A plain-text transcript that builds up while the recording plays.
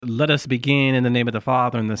Let us begin in the name of the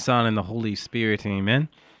Father, and the Son, and the Holy Spirit. Amen.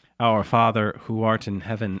 Our Father, who art in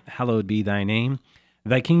heaven, hallowed be thy name.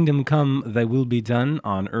 Thy kingdom come, thy will be done,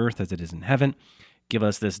 on earth as it is in heaven. Give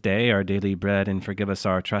us this day our daily bread, and forgive us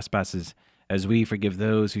our trespasses, as we forgive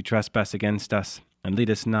those who trespass against us. And lead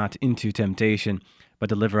us not into temptation, but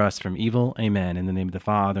deliver us from evil. Amen. In the name of the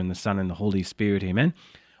Father, and the Son, and the Holy Spirit. Amen.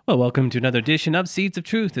 Well, welcome to another edition of Seeds of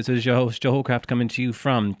Truth. This is your host, Joe Holcraft, coming to you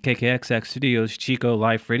from KKXX Studios, Chico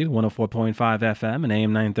Life Radio, 104.5 FM and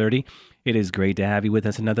AM 930. It is great to have you with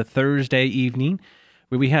us another Thursday evening,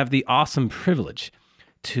 where we have the awesome privilege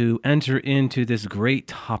to enter into this great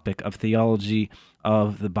topic of theology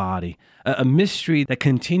of the body, a mystery that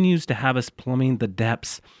continues to have us plumbing the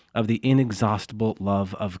depths of the inexhaustible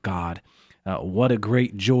love of God. What a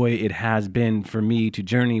great joy it has been for me to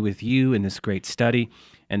journey with you in this great study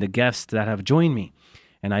and the guests that have joined me.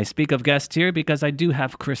 And I speak of guests here because I do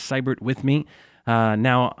have Chris Seibert with me.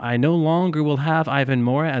 Now, I no longer will have Ivan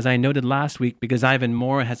Moore, as I noted last week, because Ivan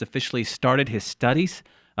Moore has officially started his studies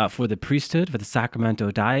for the priesthood for the Sacramento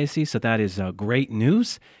Diocese. So that is great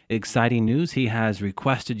news, exciting news. He has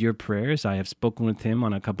requested your prayers. I have spoken with him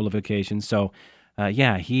on a couple of occasions. So,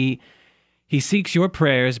 he seeks your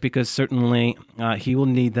prayers because certainly he will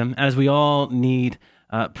need them, as we all need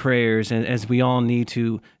prayers, and as we all need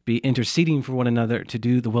to be interceding for one another to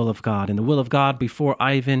do the will of God. And the will of God before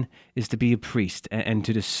Ivan is to be a priest and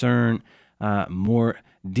to discern more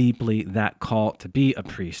deeply that call to be a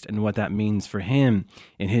priest and what that means for him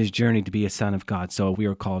in his journey to be a son of God. So we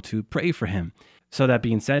are called to pray for him. So that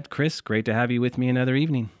being said, Chris, great to have you with me another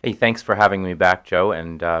evening. Hey, thanks for having me back, Joe.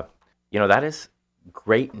 And, that is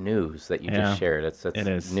great news that you just shared. It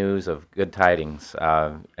is news of good tidings.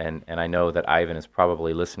 And I know that Ivan is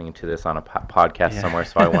probably listening to this on a podcast somewhere.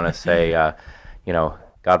 So I want to say,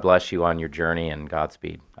 God bless you on your journey and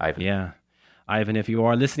Godspeed, Ivan. Yeah. Ivan, if you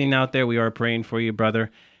are listening out there, we are praying for you,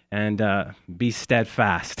 brother. And be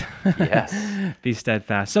steadfast. Yes. Be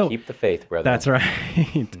steadfast. So keep the faith, brother. That's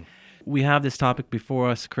right. We have this topic before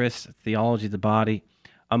us, Chris, theology of the body.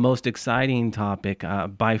 A most exciting topic,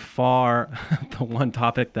 by far the one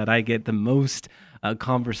topic that I get the most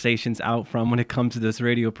conversations out from when it comes to this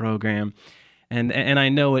radio program, and I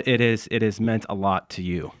know it is meant a lot to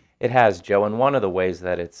you. It has, Joe, and one of the ways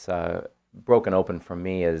that it's broken open for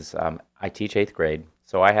me is I teach 8th grade,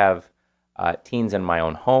 so I have teens in my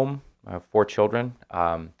own home. I have 4 children,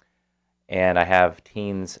 and I have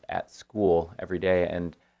teens at school every day,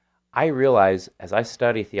 and I realize as I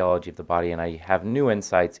study theology of the body and I have new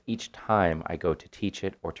insights each time I go to teach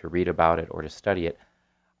it or to read about it or to study it,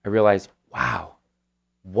 I realize, wow,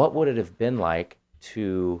 what would it have been like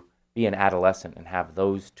to be an adolescent and have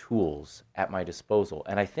those tools at my disposal?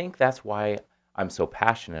 And I think that's why I'm so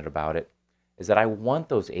passionate about it, is that I want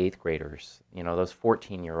those 8th graders, those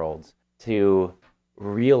 14-year-olds, to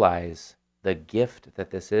realize the gift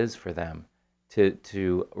that this is for them,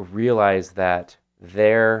 to realize that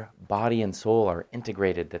their body and soul are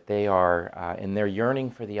integrated, that they are, in their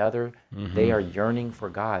yearning for the other, they are yearning for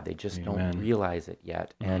God. They just don't realize it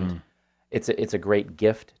yet. And it's a great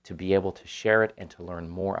gift to be able to share it and to learn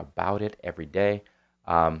more about it every day.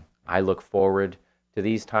 I look forward to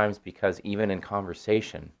these times because even in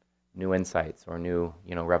conversation, new insights or new,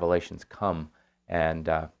 revelations come. And,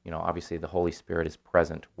 obviously the Holy Spirit is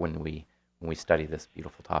present when we study this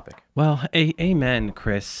beautiful topic. Well, amen,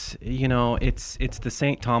 Chris. It's the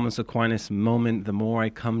St. Thomas Aquinas moment. The more I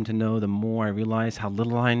come to know, the more I realize how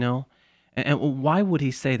little I know. And why would he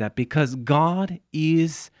say that? Because God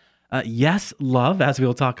is, yes, love, as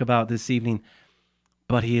we'll talk about this evening,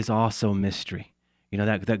 but he is also mystery.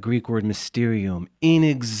 That Greek word mysterium,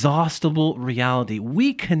 inexhaustible reality.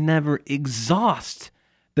 We can never exhaust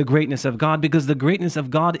the greatness of God because the greatness of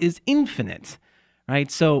God is infinite.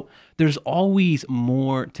 Right? So there's always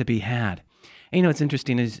more to be had. And it's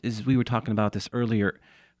interesting, as we were talking about this earlier,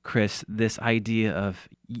 Chris, this idea of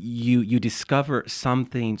you discover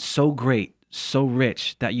something so great, so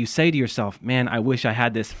rich, that you say to yourself, man, I wish I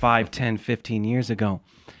had this 5, 10, 15 years ago.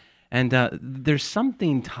 And there's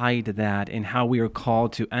something tied to that in how we are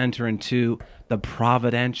called to enter into the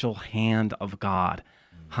providential hand of God.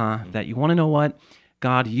 That you want to know what?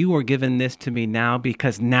 God, you are giving this to me now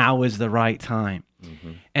because now is the right time.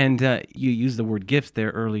 And you used the word gifts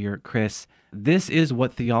there earlier, Chris. This is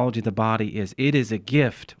what theology of the body is. It is a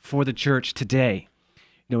gift for the church today.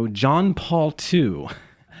 John Paul II,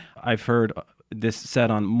 I've heard this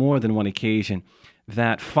said on more than one occasion,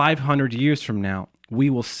 that 500 years from now,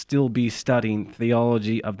 we will still be studying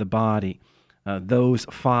theology of the body. Those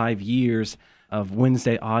 5 years of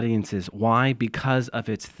Wednesday audiences. Why? Because of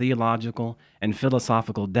its theological and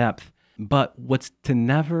philosophical depth. But what's to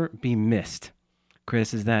never be missed,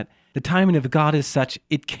 Chris, is that the timing of God is such,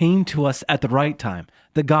 it came to us at the right time,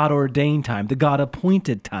 the God-ordained time, the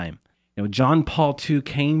God-appointed time. John Paul II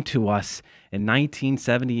came to us in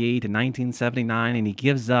 1978 and 1979, and he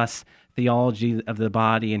gives us theology of the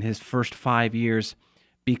body in his first 5 years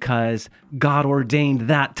because God ordained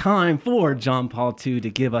that time for John Paul II to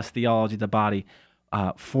give us theology of the body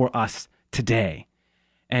for us today.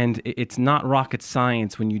 And it's not rocket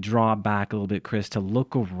science when you draw back a little bit, Chris, to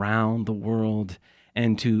look around the world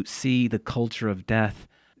and to see the culture of death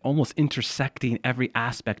almost intersecting every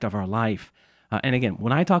aspect of our life. And again,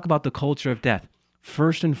 when I talk about the culture of death,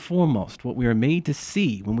 first and foremost, what we are made to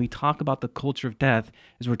see when we talk about the culture of death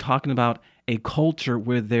is we're talking about a culture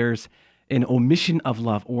where there's an omission of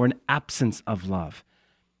love or an absence of love.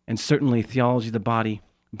 And certainly theology of the body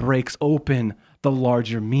breaks open the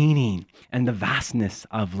larger meaning and the vastness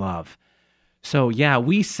of love. So yeah,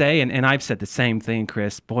 we say, and I've said the same thing,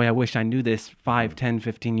 Chris, boy, I wish I knew this 5, 10,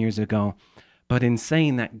 15 years ago. But in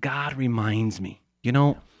saying that, God reminds me,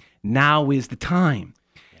 now is the time.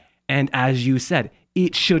 And as you said,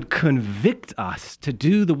 it should convict us to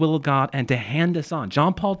do the will of God and to hand this on.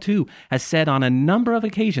 John Paul II has said on a number of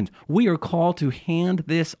occasions, we are called to hand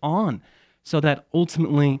this on so that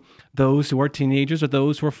ultimately those who are teenagers or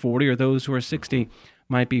those who are 40 or those who are 60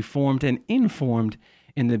 might be formed and informed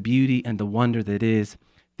in the beauty and the wonder that is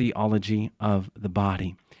theology of the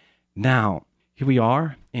body. Now, here we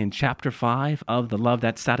are in chapter 5 of The Love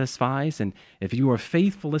That Satisfies. And if you are a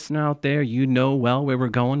faithful listener out there, you know well where we're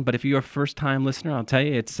going. But if you're a first-time listener, I'll tell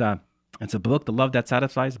you, it's a book, The Love That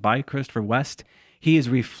Satisfies, by Christopher West. He is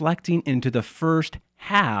reflecting into the first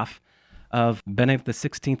half of Benedict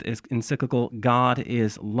XVI's encyclical, God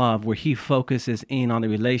is Love, where he focuses in on the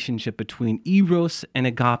relationship between eros and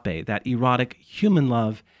agape, that erotic human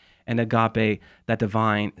love, and agape, that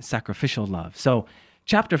divine sacrificial love. So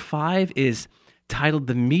chapter 5 is titled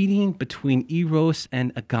The Meeting Between Eros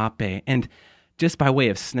and Agape. And just by way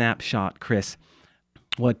of snapshot, Chris,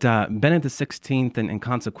 what Benedict XVI and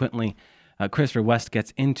consequently Christopher West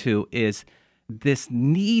gets into is this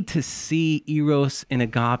need to see Eros and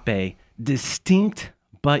Agape distinct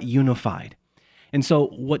but unified. And so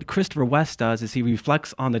what Christopher West does is he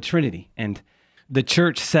reflects on the Trinity, and the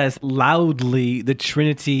church says loudly the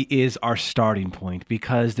Trinity is our starting point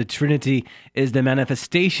because the Trinity is the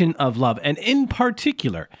manifestation of love. And in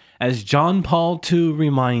particular, as John Paul II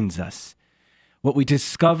reminds us, what we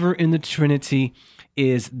discover in the Trinity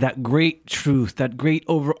is that great truth, that great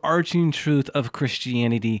overarching truth of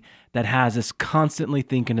Christianity that has us constantly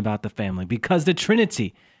thinking about the family, because the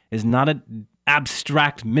Trinity is not an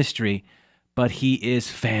abstract mystery, but he is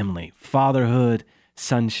family, fatherhood,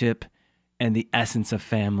 sonship, and the essence of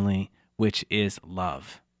family, which is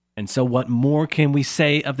love. And so what more can we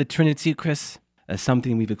say of the Trinity, Chris? As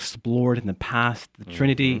something we've explored in the past, the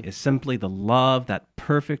Trinity is simply the love, that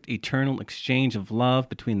perfect eternal exchange of love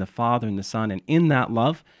between the Father and the Son. And in that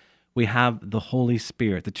love, we have the Holy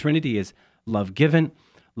Spirit. The Trinity is love given,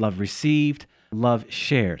 love received, love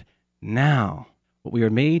shared. Now, what we are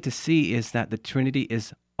made to see is that the Trinity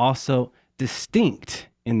is also distinct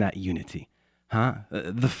in that unity.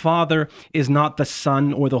 The Father is not the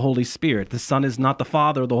Son or the Holy Spirit. The Son is not the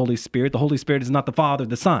Father or the Holy Spirit. The Holy Spirit is not the Father or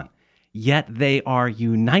the Son. Yet they are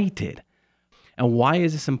united. And why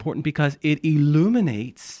is this important? Because it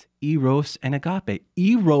illuminates eros and agape.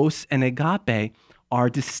 Eros and agape are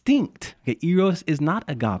distinct. Okay, eros is not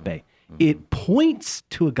agape. It points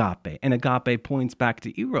to agape, and agape points back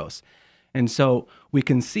to eros. And so we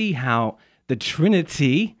can see how the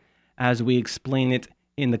Trinity, as we explain it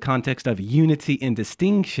in the context of unity and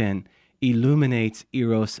distinction, illuminates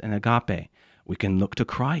eros and agape. We can look to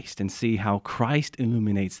Christ and see how Christ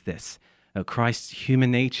illuminates this. Christ's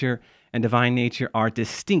human nature and divine nature are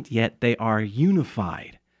distinct, yet they are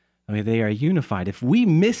unified. I mean, they are unified. If we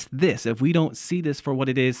miss this, if we don't see this for what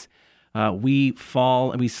it is, we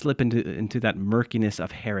fall and we slip into that murkiness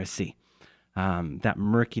of heresy, that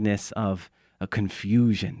murkiness of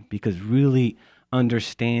confusion, because really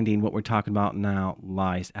understanding what we're talking about now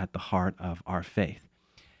lies at the heart of our faith.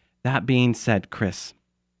 That being said, Chris,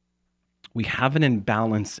 we have an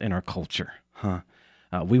imbalance in our culture.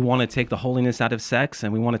 We want to take the holiness out of sex,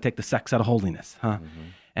 and we want to take the sex out of holiness.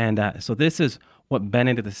 And so this is what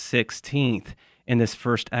Benedict XVI, in this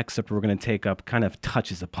first excerpt we're going to take up, kind of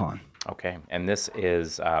touches upon. Okay, and this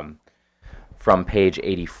is from page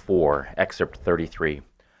 84, excerpt 33.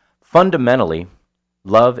 Fundamentally,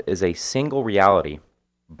 love is a single reality,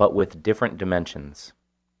 but with different dimensions.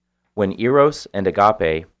 When eros and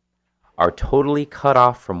agape are totally cut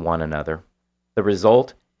off from one another, the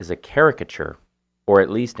result is a caricature or at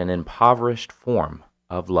least an impoverished form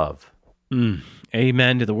of love.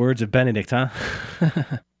 Amen to the words of Benedict, huh?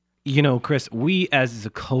 You know, Chris, we as a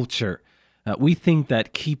culture, we think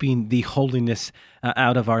that keeping the holiness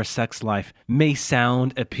out of our sex life may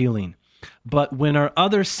sound appealing. But when our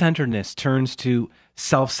other-centeredness turns to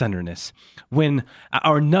self-centeredness, when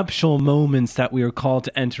our nuptial moments that we are called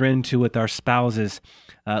to enter into with our spouses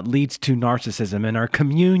leads to narcissism, and our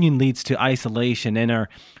communion leads to isolation, and our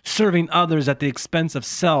serving others at the expense of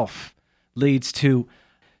self leads to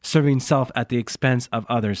serving self at the expense of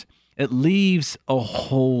others, it leaves a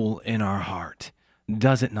hole in our heart,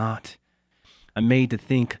 does it not? I'm made to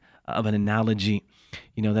think of an analogy,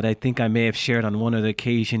 that I think I may have shared on one other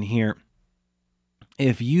occasion here.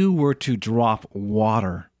 If you were to drop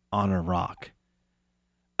water on a rock,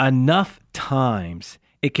 enough times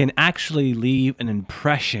it can actually leave an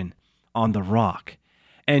impression on the rock.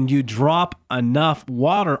 And you drop enough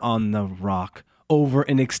water on the rock over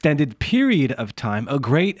an extended period of time, a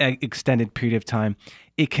great extended period of time,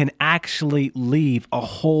 it can actually leave a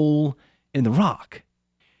hole in the rock.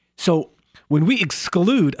 So when we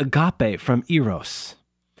exclude agape from eros,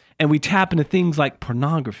 and we tap into things like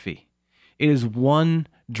pornography, it is one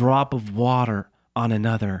drop of water on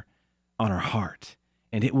another on our heart,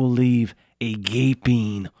 and it will leave a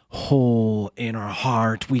gaping hole in our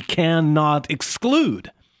heart. We cannot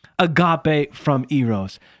exclude agape from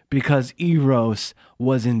eros, because eros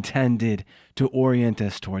was intended to orient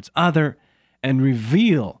us towards other and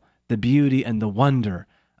reveal the beauty and the wonder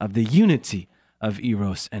of the unity of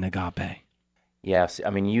eros and agape. Yes, I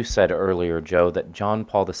mean, you said earlier, Joe, that John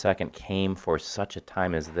Paul II came for such a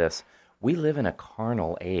time as this. We live in a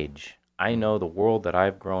carnal age. I know the world that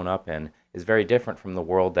I've grown up in is very different from the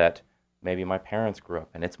world that maybe my parents grew up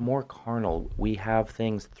in. It's more carnal. We have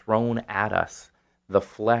things thrown at us. The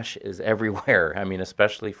flesh is everywhere. I mean,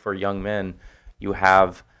 especially for young men, you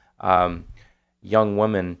have young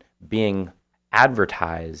women being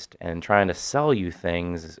advertised and trying to sell you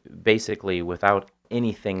things basically without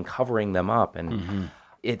anything covering them up. And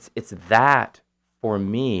it's that, for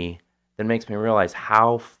me, that makes me realize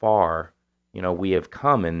how far we have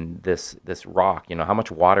come in this rock. How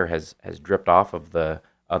much water has dripped off of the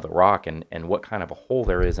rock, and what kind of a hole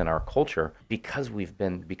there is in our culture, because we've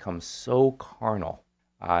become so carnal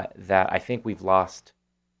that I think we've lost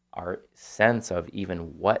our sense of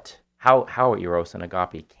even how eros and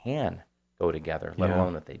agape can go together, let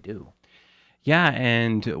alone that they do. Yeah,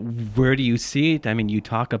 and where do you see it? I mean, you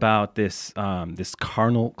talk about this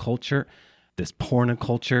carnal culture, this porno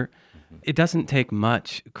culture. It doesn't take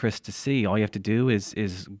much, Chris, to see. All you have to do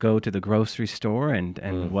is go to the grocery store,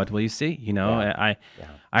 and what will you see?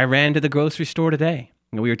 I ran to the grocery store today.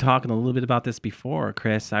 We were talking a little bit about this before,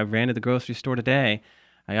 Chris. I ran to the grocery store today.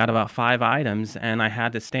 I got about 5 items, and I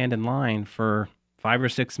had to stand in line for 5 or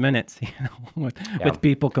 6 minutes, with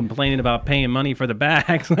people complaining about paying money for the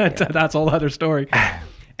bags. That's a whole other story.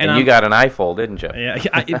 And you got an eyeful, didn't you? Yeah,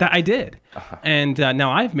 I did. And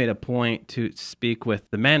now I've made a point to speak with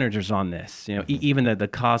the managers on this, even the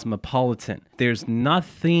Cosmopolitan. There's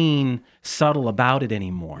nothing subtle about it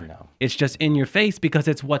anymore. No. It's just in your face because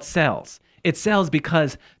it's what sells. It sells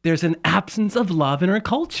because there's an absence of love in our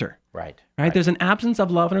culture. Right. There's an absence of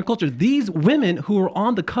love in our culture. These women who are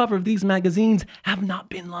on the cover of these magazines have not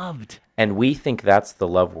been loved. And we think that's the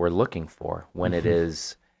love we're looking for, when it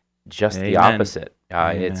is just Amen. the opposite.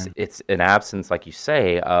 It's an absence, like you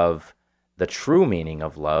say, of the true meaning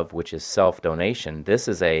of love, which is self-donation. This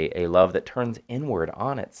is a love that turns inward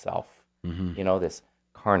on itself. This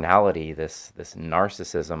carnality, this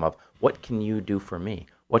narcissism of, what can you do for me?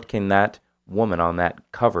 What can that woman on that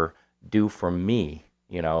cover do for me,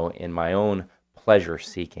 in my own pleasure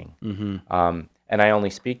seeking? And I only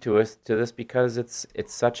speak to this because it's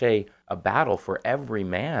such a battle for every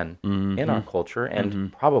man in our culture,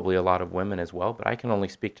 and probably a lot of women as well. But I can only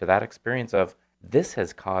speak to that experience of, this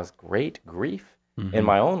has caused great grief in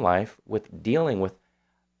my own life with dealing with,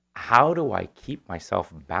 how do I keep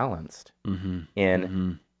myself balanced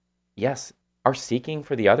in, yes, our seeking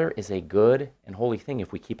for the other is a good and holy thing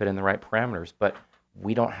if we keep it in the right parameters, but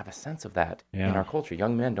we don't have a sense of that in our culture.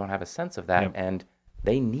 Young men don't have a sense of that, and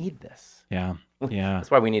they need this. Yeah. That's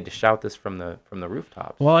why we need to shout this from the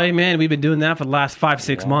rooftops. Well, amen. We've been doing that for the last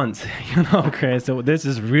 5-6 months, Chris. So this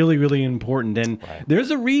is really, really important. And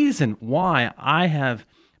there's a reason why I have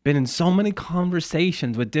been in so many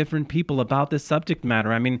conversations with different people about this subject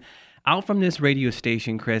matter. I mean, out from this radio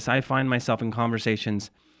station, Chris, I find myself in conversations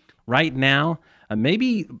right now,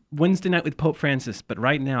 maybe Wednesday night with Pope Francis, but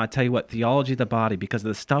right now, I tell you what, theology of the body, because of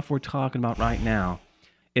the stuff we're talking about right now,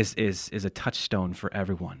 is a touchstone for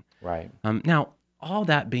everyone. Right. Now, all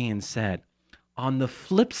that being said, on the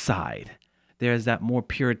flip side, there's that more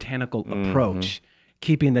puritanical approach,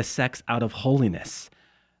 keeping the sex out of holiness.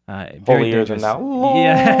 Very Holier than dangerous.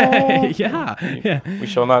 thou. Yeah. We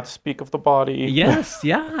shall not speak of the body. Yes,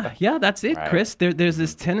 yeah, that's it, Right. Chris. There's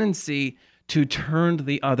this tendency to turn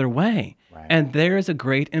the other way. Right. And there's a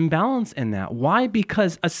great imbalance in that. Why?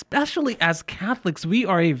 Because especially as Catholics, we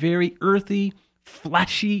are a very earthy,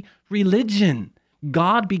 fleshy religion.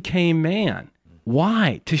 God became man.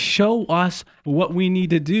 Why? To show us what we need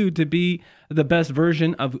to do to be the best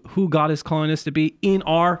version of who God is calling us to be in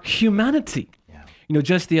our humanity. Yeah. You know,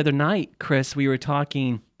 just the other night, Chris, we were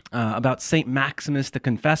talking about St. Maximus the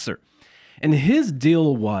Confessor. And his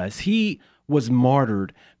deal was he was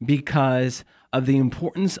martyred because of the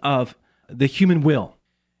importance of the human will.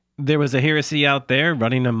 There was a heresy out there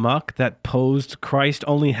running amok that posed Christ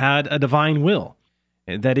only had a divine will,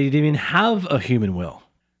 that he didn't even have a human will.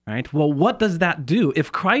 Right? Well, what does that do?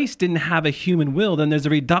 If Christ didn't have a human will, then there's a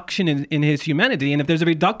reduction in his humanity. And if there's a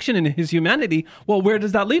reduction in his humanity, well, where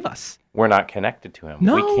does that leave us? We're not connected to him.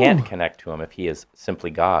 No. We can't connect to him if he is simply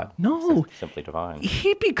God. No. Simply divine.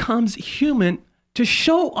 He becomes human to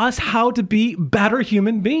show us how to be better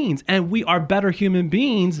human beings. And we are better human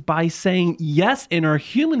beings by saying yes in our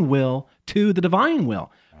human will to the divine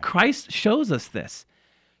will. Right. Christ shows us this.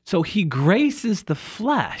 So he graces the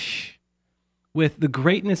flesh with the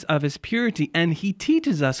greatness of his purity. And he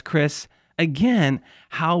teaches us, Chris, again,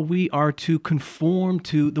 how we are to conform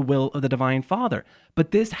to the will of the divine Father.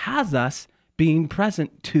 But this has us being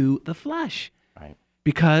present to the flesh. Right.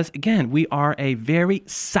 Because, again, we are a very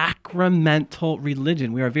sacramental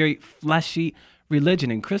religion. We are a very fleshy religion.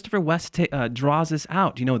 And Christopher West draws this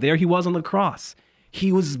out. You know, there he was on the cross.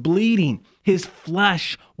 He was bleeding. His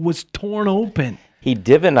flesh was torn open. He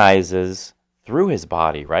divinizes through his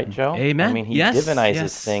body, right, Joe? Amen. I mean, he Yes, divinizes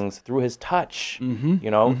yes. things through his touch.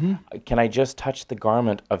 You know, can I just touch the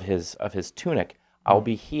garment of his tunic? I'll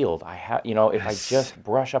be healed. If I just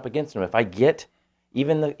brush up against him, if I get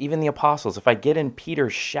even the apostles, if I get in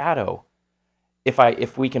Peter's shadow,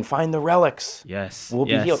 if we can find the relics, we'll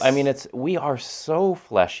be healed. I mean, we are so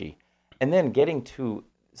fleshy. And then getting to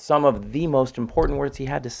some of the most important words he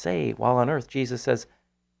had to say while on earth, Jesus says,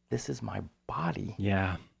 "This is my body.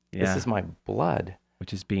 Yeah. This is my blood."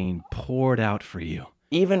 Which is being poured out for you.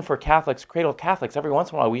 Even for Catholics, cradle Catholics, every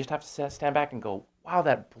once in a while, we just have to stand back and go, wow,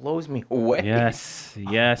 that blows me away.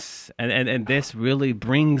 Yes. And this really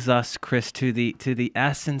brings us, Chris, to the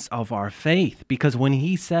essence of our faith. Because when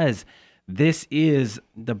he says, this is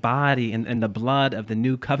the body and the blood of the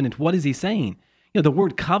new covenant, what is he saying? You know, the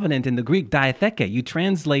word covenant in the Greek, diatheke, you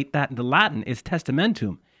translate that into Latin, is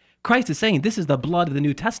testamentum. Christ is saying, this is the blood of the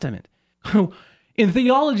New Testament. In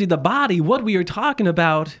theology, the body, what we are talking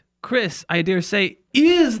about, Chris, I dare say,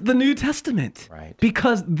 is the New Testament. Right.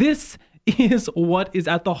 Because this is what is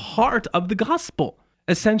at the heart of the gospel.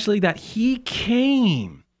 Essentially, that he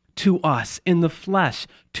came to us in the flesh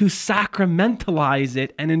to sacramentalize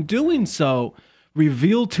it, and in doing so,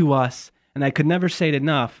 reveal to us, and I could never say it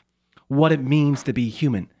enough, what it means to be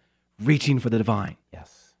human, reaching for the divine.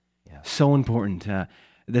 Yes. So important.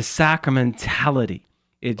 The sacramentality.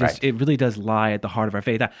 It really does lie at the heart of our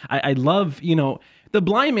faith. I love, the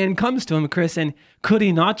blind man comes to him, Chris, and could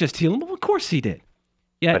he not just heal him? Well, of course he did.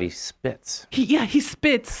 Yeah, But he spits. He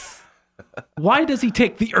spits. Why does he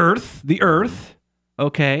take the earth,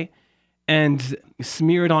 okay, and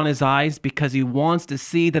smear it on his eyes? Because he wants to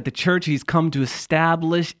see that the church he's come to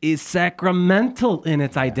establish is sacramental in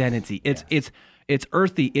its identity. It's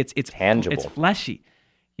earthy. It's tangible. It's fleshy.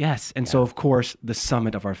 Yes, and so of course the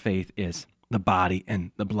summit of our faith is the body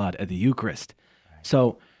and the blood of the Eucharist. Right.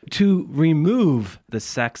 So to remove the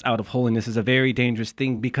sex out of holiness is a very dangerous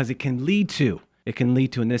thing because it can lead to,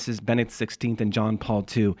 and this is Benedict XVI and John Paul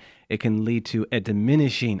II, it can lead to a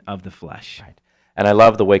diminishing of the flesh. Right. And I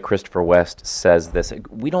love the way Christopher West says this.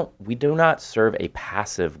 We do not serve a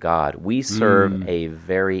passive God. We serve a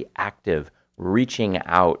very active, reaching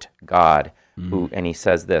out God and he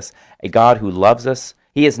says this, a God who loves us.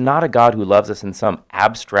 He is not a God who loves us in some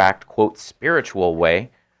abstract, quote, spiritual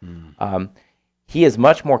way. He is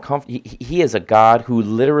much more he is a God who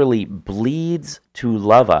literally bleeds to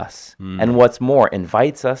love us. And what's more,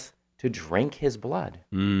 invites us to drink his blood.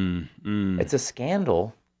 It's a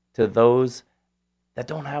scandal to those that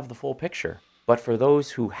don't have the full picture. But for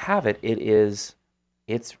those who have it, it's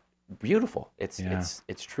beautiful. It's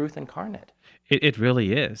truth incarnate. It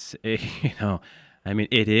really is.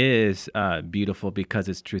 It is beautiful because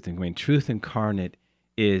it's truth incarnate. I mean, truth incarnate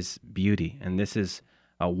is beauty. And this is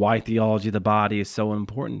why theology of the body is so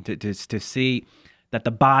important, to see that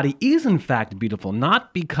the body is in fact beautiful,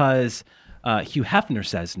 not because Hugh Hefner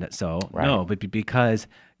says so. Right. No, but because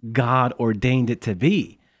God ordained it to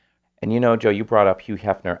be. And Joe, you brought up Hugh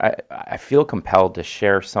Hefner. I feel compelled to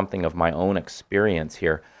share something of my own experience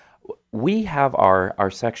here. We have our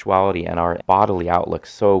sexuality and our bodily outlook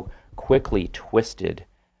so quickly twisted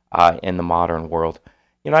in the modern world.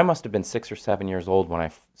 I must have been 6 or 7 years old when I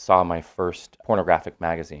saw my first pornographic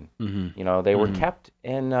magazine. Mm-hmm. They were kept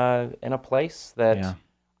in a place that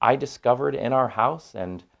I discovered in our house,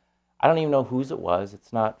 and I don't even know whose it was.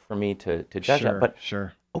 It's not for me to judge that. But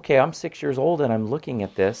okay, I'm 6 years old and I'm looking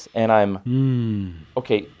at this, and I'm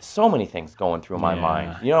okay. So many things going through my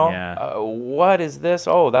mind. What is this?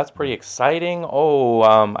 Oh, that's pretty exciting. Oh,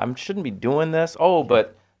 I shouldn't be doing this. Oh,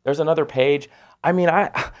 but there's another page. I mean, I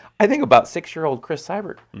think about 6-year-old Chris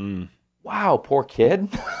Seibert. Wow, poor kid.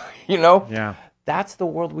 Yeah. That's the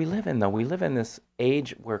world we live in, though. We live in this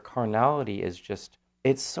age where carnality is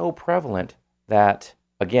it's so prevalent that,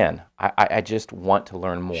 again, I just want to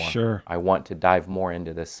learn more. Sure. I want to dive more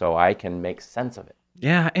into this so I can make sense of it.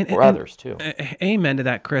 Yeah. For others, too. Amen to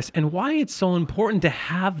that, Chris. And why it's so important to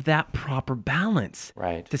have that proper balance.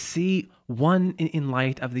 Right. To see one in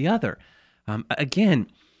light of the other. Again,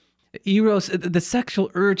 Eros, the sexual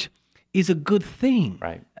urge is a good thing.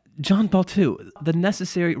 Right. John Paul II, the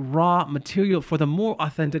necessary raw material for the more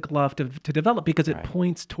authentic love to develop because it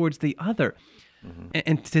points towards the other.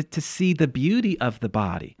 And to see the beauty of the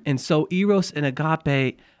body. And so Eros and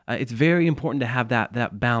agape, it's very important to have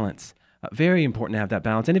that balance. Very important to have that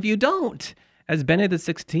balance. And if you don't, as Benedict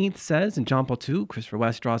XVI says, and John Paul II, Christopher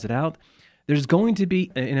West draws it out, there's going to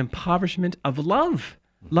be an impoverishment of love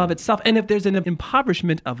itself. And if there's an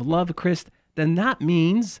impoverishment of love, Chris, then that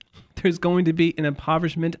means there's going to be an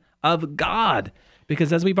impoverishment of God.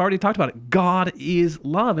 Because as we've already talked about, God is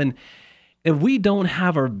love. And if we don't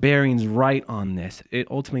have our bearings right on this, it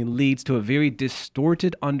ultimately leads to a very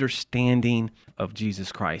distorted understanding of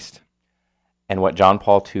Jesus Christ. And what John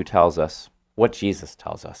Paul II tells us, what Jesus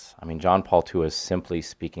tells us. I mean, John Paul II is simply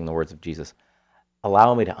speaking the words of Jesus.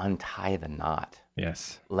 Allow me to untie the knot.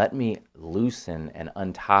 Yes. Let me loosen and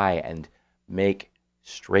untie and make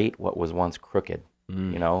straight what was once crooked,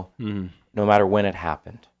 no matter when it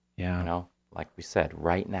happened. Yeah. Like we said,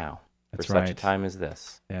 right now. That's for such a time as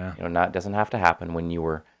this. Yeah. It doesn't have to happen when you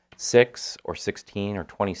were 6 or 16 or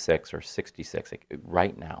 26 or 66.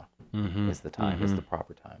 Right now is the time, is the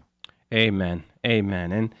proper time. Amen.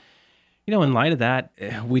 Amen. And, in light of that,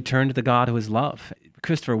 we turn to the God who is love.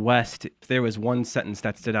 Christopher West, if there was one sentence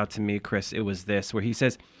that stood out to me, Chris, it was this, where he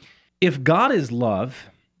says, if God is love,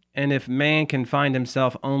 and if man can find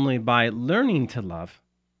himself only by learning to love,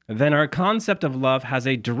 then our concept of love has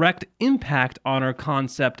a direct impact on our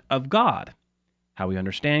concept of God, how we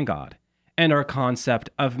understand God, and our concept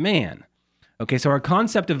of man. Okay, so our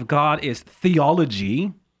concept of God is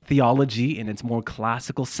theology in its more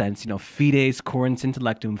classical sense, fides currens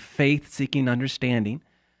intellectum, faith-seeking understanding.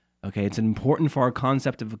 Okay, it's important for our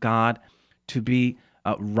concept of God to be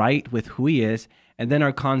right with who he is, and then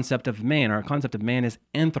our concept of man is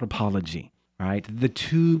anthropology. Right? The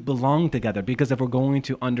two belong together because if we're going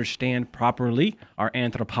to understand properly our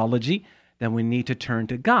anthropology, then we need to turn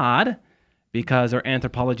to God because our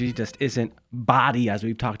anthropology just isn't body, as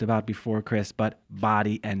we've talked about before, Chris, but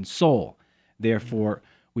body and soul. Therefore,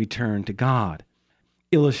 we turn to God.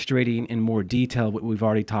 Illustrating in more detail what we've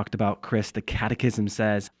already talked about, Chris, the Catechism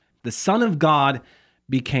says, the Son of God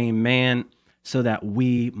became man so that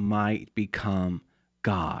we might become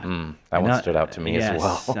God. That one stood out to me as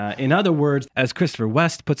well. In other words, as Christopher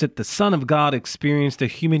West puts it, the Son of God experienced a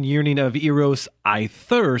human yearning of Eros, I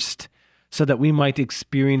thirst, so that we might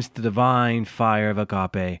experience the divine fire of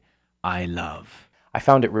agape, I love. I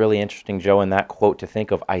found it really interesting, Joe, in that quote to think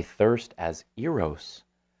of I thirst as Eros.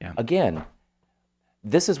 Yeah. Again,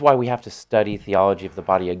 this is why we have to study theology of the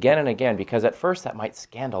body again and again, because at first that might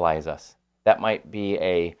scandalize us. That might be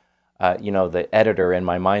the editor in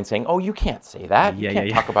my mind saying, "Oh, you can't say that. You can't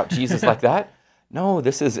talk about Jesus like that." No,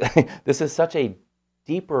 this is such a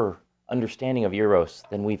deeper understanding of Eros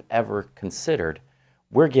than we've ever considered.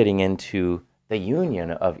 We're getting into the union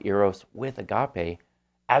of Eros with agape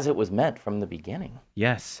as it was meant from the beginning.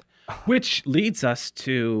 Yes, which leads us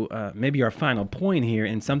to maybe our final point here,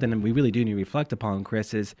 and something that we really do need to reflect upon,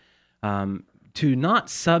 Chris, is to not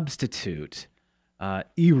substitute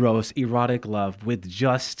Eros, erotic love, with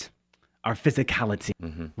just our physicality,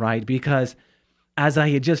 right? Because as I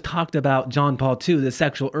had just talked about John Paul II, the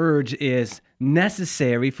sexual urge is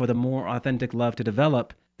necessary for the more authentic love to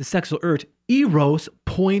develop. The sexual urge, Eros,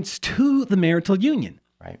 points to the marital union,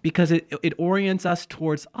 right? Because it orients us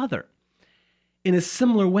towards other. In a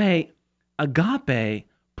similar way, agape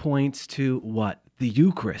points to what? the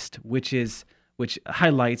Eucharist, which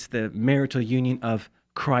highlights the marital union of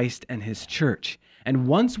Christ and his church. And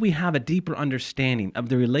once we have a deeper understanding of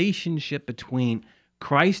the relationship between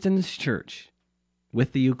Christ and his church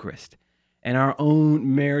with the Eucharist and our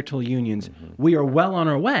own marital unions, we are well on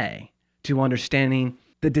our way to understanding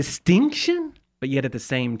the distinction, but yet at the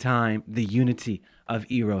same time, the unity of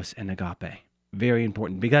eros and agape. Very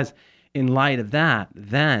important, because in light of that,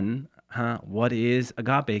 then, what is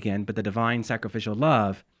agape again but the divine sacrificial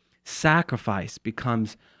love? Sacrifice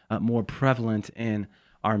becomes more prevalent in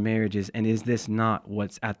our marriages, and is this not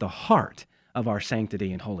what's at the heart of our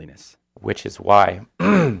sanctity and holiness? Which is why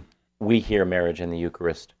we hear marriage and the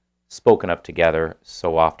Eucharist spoken of together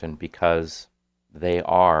so often, because they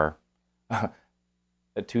are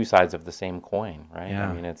the two sides of the same coin, right? Yeah.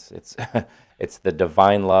 I mean, it's it's the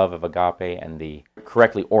divine love of agape and the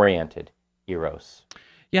correctly oriented eros.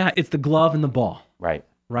 Yeah, it's the glove and the ball. Right.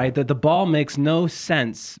 Right? The ball makes no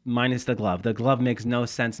sense minus the glove. The glove makes no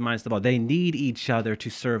sense minus the ball. They need each other to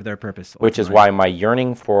serve their purpose. Which is why my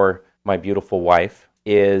yearning for my beautiful wife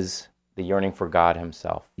is the yearning for God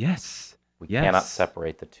himself. Yes. We cannot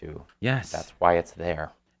separate the two. Yes. That's why it's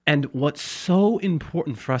there. And what's so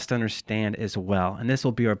important for us to understand as well, and this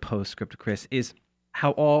will be our postscript, Chris, is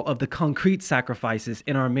how all of the concrete sacrifices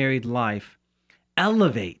in our married life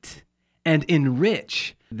elevate and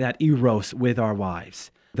enrich that eros with our wives,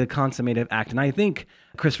 the consummative act. And I think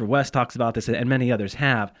Christopher West talks about this, and many others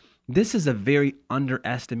have. This is a very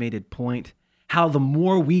underestimated point, how the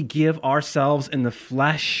more we give ourselves in the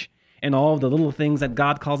flesh and all of the little things that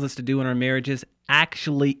God calls us to do in our marriages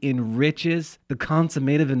actually enriches the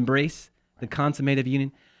consummative embrace, the consummative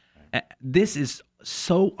union. This is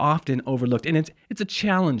so often overlooked, and it's a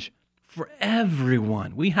challenge for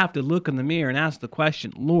everyone. We have to look in the mirror and ask the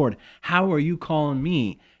question, Lord, how are you calling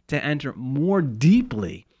me to enter more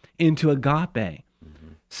deeply into agape,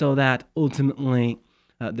 so that ultimately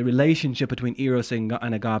the relationship between eros and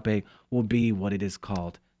agape will be what it is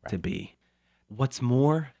called to be. What's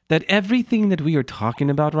more, that everything that we are talking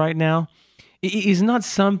about right now is not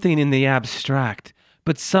something in the abstract,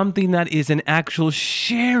 but something that is an actual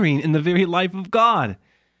sharing in the very life of God.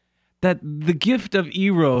 That the gift of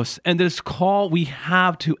eros and this call we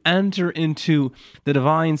have to enter into the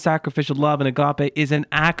divine sacrificial love and agape is an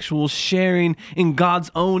actual sharing in God's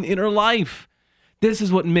own inner life. This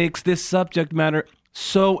is what makes this subject matter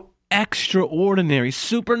so extraordinary,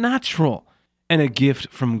 supernatural, and a gift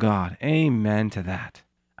from God. Amen to that.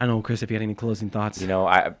 I don't know, Chris, if you had any closing thoughts.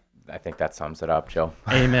 I think that sums it up, Joe.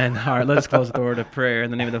 Amen. All right, let's close with the word of prayer. In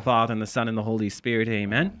the name of the Father, and the Son, and the Holy Spirit.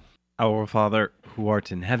 Amen. Our Father, who art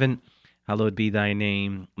in heaven, hallowed be thy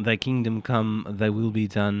name. Thy kingdom come, thy will be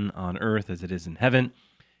done on earth as it is in heaven.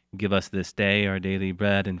 Give us this day our daily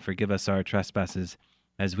bread, and forgive us our trespasses,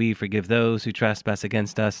 as we forgive those who trespass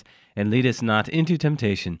against us. And lead us not into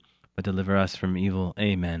temptation, but deliver us from evil.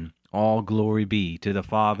 Amen. All glory be to the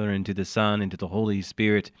Father, and to the Son, and to the Holy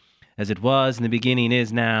Spirit, as it was in the beginning,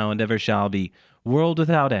 is now, and ever shall be, world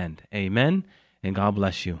without end. Amen. And God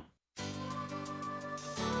bless you.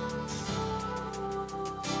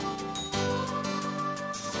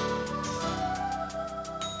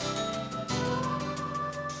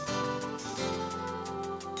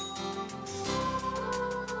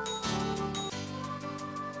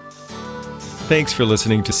 Thanks for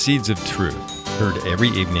listening to Seeds of Truth, heard every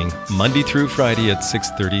evening, Monday through Friday at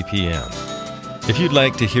 6:30 p.m. If you'd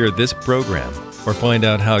like to hear this program or find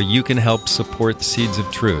out how you can help support Seeds of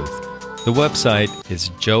Truth, the website is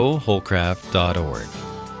joeholcraft.org.